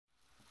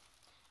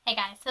Hey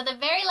guys, so the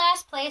very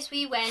last place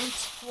we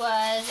went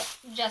was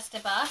Just a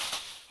Buck,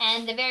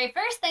 and the very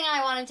first thing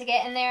I wanted to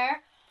get in there,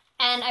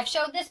 and I've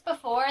showed this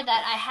before,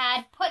 that I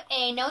had put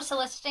a no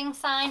soliciting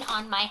sign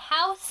on my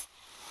house.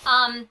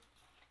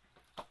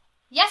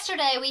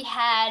 Yesterday we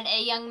had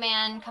a young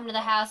man come to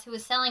the house who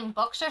was selling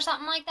books or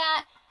something like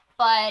that,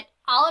 but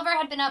Oliver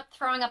had been up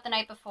throwing up the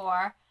night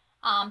before.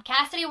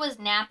 Kassidy was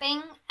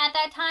napping at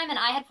that time, and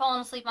I had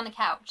fallen asleep on the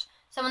couch.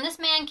 So when this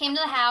man came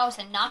to the house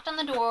and knocked on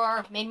the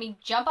door, made me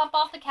jump up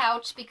off the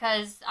couch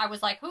because I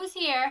was like, who's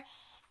here?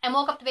 And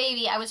woke up the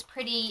baby, I was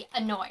pretty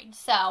annoyed.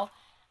 So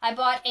I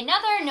bought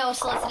another no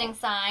soliciting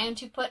sign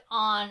to put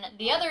on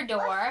the other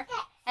door.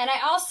 And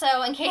I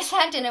also, in case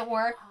that didn't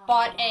work,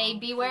 bought a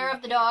beware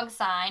of the dog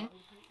sign,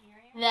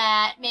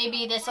 that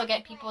maybe this will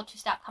get people to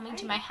stop coming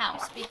to my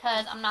house,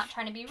 because I'm not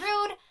trying to be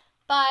rude,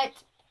 but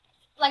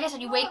like I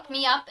said, you wake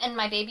me up and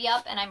my baby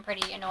up, and I'm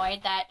pretty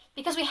annoyed that,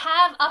 because we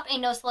have up a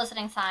no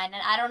soliciting sign,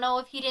 and I don't know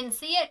if he didn't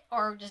see it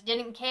or just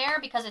didn't care,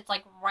 because it's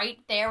like right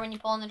there when you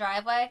pull in the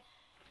driveway.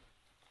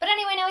 But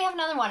anyway, now we have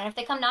another one, and if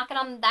they come knocking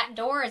on that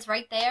door, it's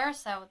right there,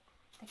 so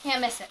they can't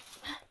miss it.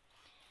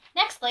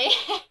 Nextly,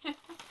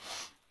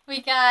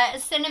 we got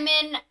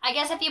cinnamon. I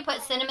guess if you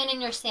put cinnamon in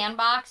your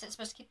sandbox, it's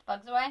supposed to keep the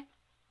bugs away.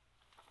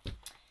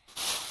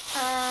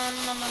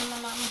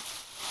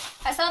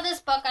 I saw this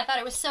book. I thought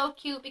it was so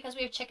cute because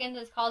we have chickens.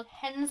 It's called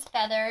Hen's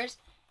Feathers.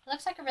 It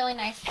looks like a really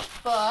nice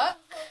book.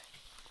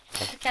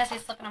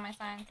 Cassie's looking on my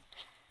signs.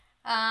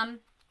 I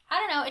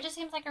don't know. It just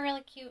seems like a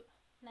really cute,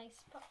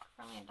 nice book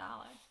for only $1.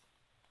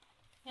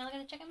 You want to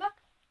look at the chicken book?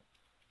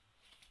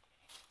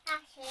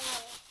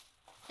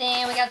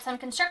 Then we got some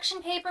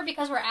construction paper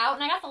because we're out.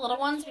 And I got the little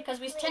ones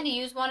because we tend to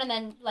use one and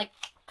then, like,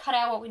 cut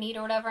out what we need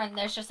or whatever. And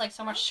there's just, like,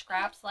 so much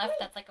scraps left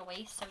that's, like, a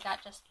waste. So we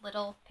got just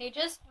little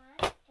pages.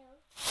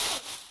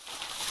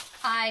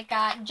 I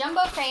got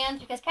jumbo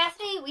crayons because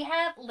Kassidy, we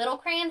have little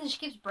crayons and she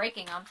keeps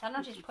breaking them. So I don't know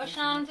if she's pushing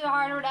on them too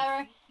hard or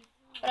whatever.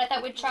 But I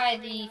thought we'd try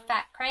the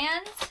fat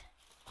crayons.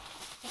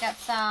 We got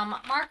some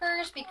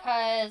markers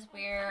because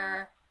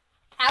we're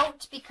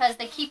out because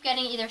they keep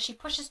getting, either she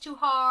pushes too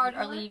hard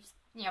or leaves,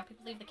 you know,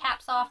 people leave the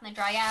caps off and they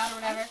dry out or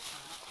whatever.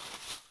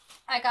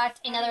 I got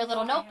another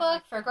little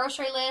notebook for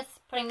grocery lists,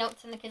 putting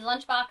notes in the kids'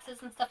 lunch boxes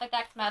and stuff like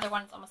that because my other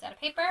one's almost out of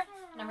paper.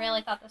 And I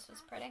really thought this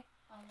was pretty.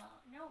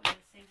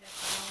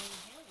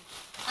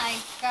 I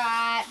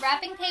got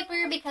wrapping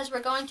paper because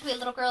we're going to a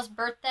little girl's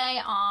birthday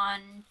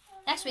on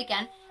next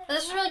weekend. So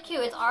this is really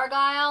cute. It's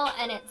Argyle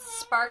and it's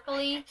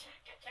sparkly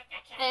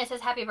and it says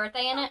happy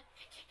birthday in it.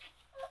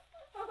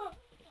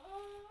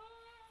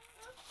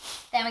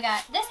 Then we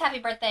got this happy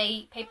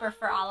birthday paper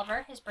for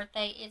Oliver. His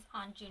birthday is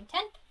on June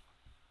 10th.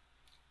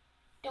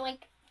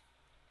 Doink.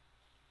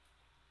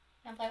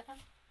 You want to play with him?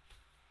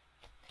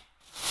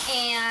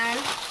 And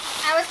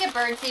I always get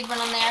birdseed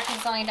when I'm there because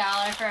it's only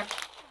 $1 for a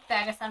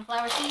bag of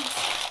sunflower seeds.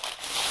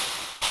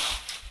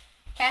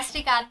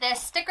 Kassidy got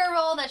this sticker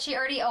roll that she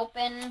already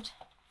opened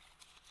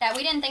that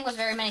we didn't think was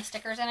very many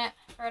stickers in it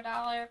for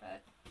 $1,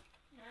 but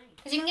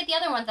because you can get the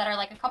other ones that are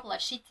like a couple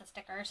of sheets of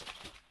stickers.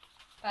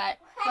 But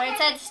when it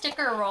said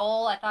sticker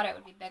roll, I thought it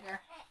would be bigger.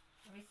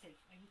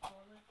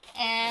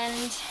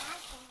 And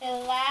the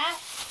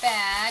last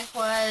bag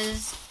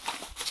was,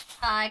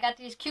 I got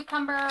these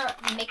cucumber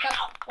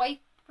makeup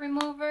wipe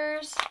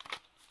removers.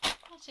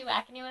 Is she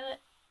whacking you with it?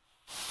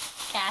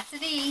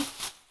 Kassidy.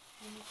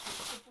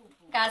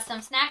 Got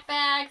some snack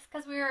bags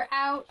because we were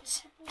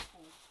out.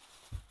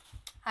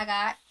 I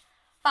got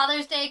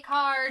Father's Day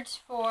cards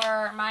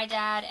for my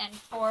dad and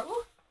for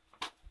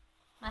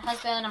my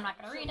husband. I'm not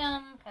going to read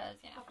them because,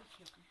 you know.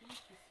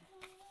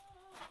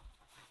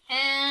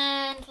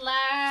 And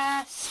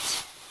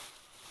last,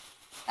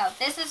 oh,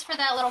 this is for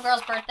that little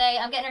girl's birthday.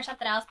 I'm getting her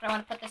something else, but I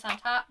want to put this on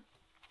top.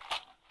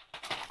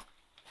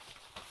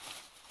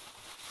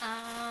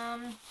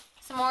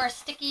 Some more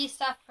sticky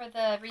stuff for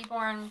the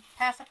reborn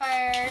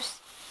pacifiers.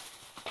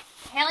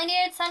 Hailey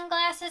needed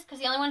sunglasses because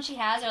the only ones she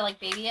has are like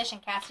babyish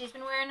and Kassidy's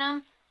been wearing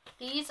them.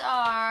 These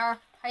are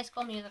High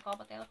School Musical,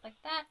 but they look like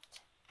that.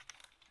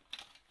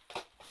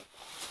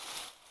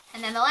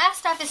 And then the last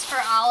stuff is for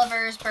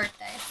Oliver's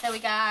birthday. So we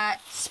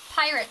got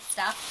pirate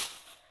stuff.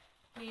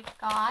 We've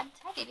got,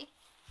 hi baby.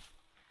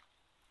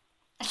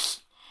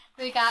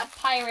 We got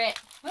pirate,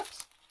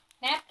 whoops,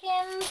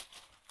 napkins,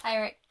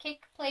 pirate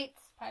cake plates,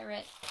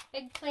 pirate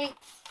big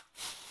plates,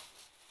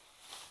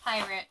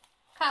 pirate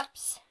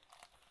cups,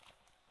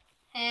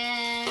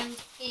 and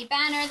a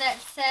banner that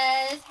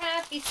says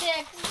Happy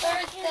 6th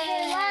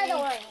birthday.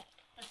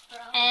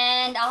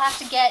 And I'll have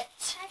to get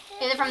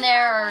either from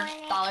there or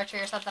Dollar Tree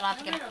or something. I'll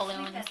have to get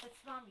balloons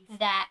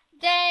that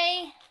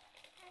day.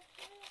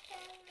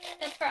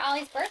 That's for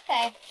Ollie's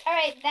birthday.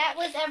 Alright, that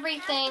was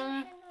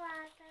everything.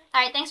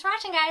 Alright, thanks for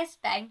watching, guys.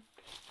 Bye.